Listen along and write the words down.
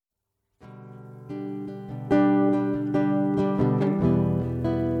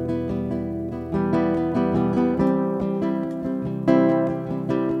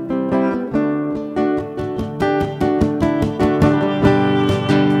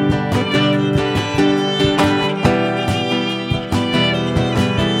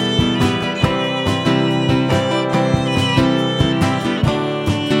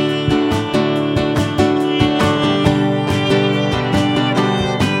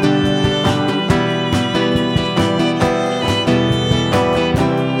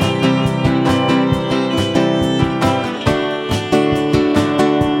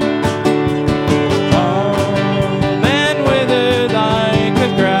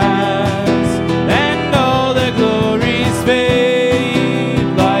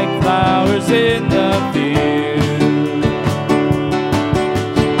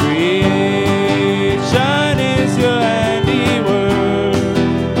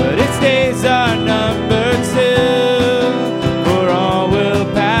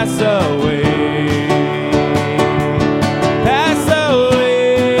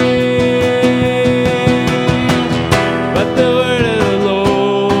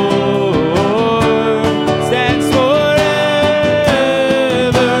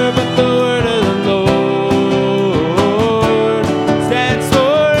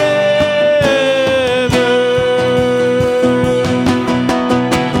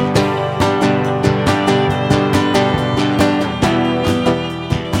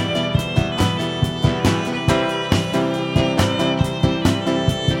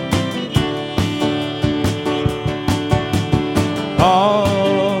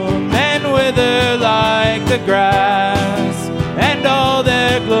grass, and all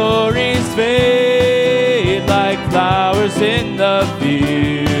their glories fade like flowers in the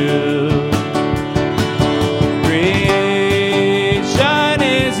field. Creation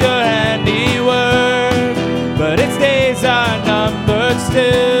is your handiwork, but its days are numbered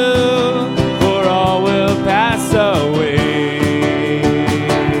still, for all will pass away.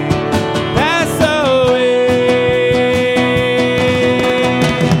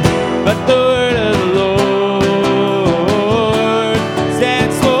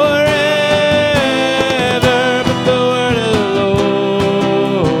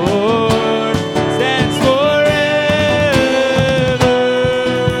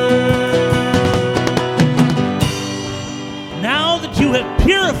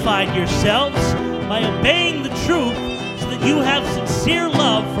 Yourselves by obeying the truth, so that you have sincere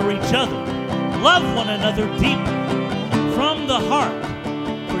love for each other. Love one another deeply from the heart,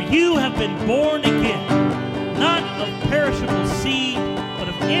 for you have been born again, not of perishable seed, but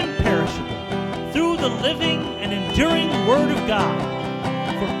of imperishable, through the living and enduring Word of God.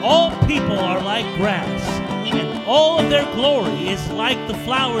 For all people are like grass, and all of their glory is like the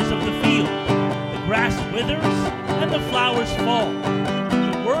flowers of the field. The grass withers, and the flowers fall.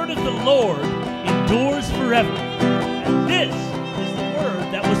 The word of the Lord endures forever. And this is the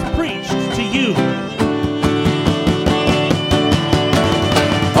word that was preached to you.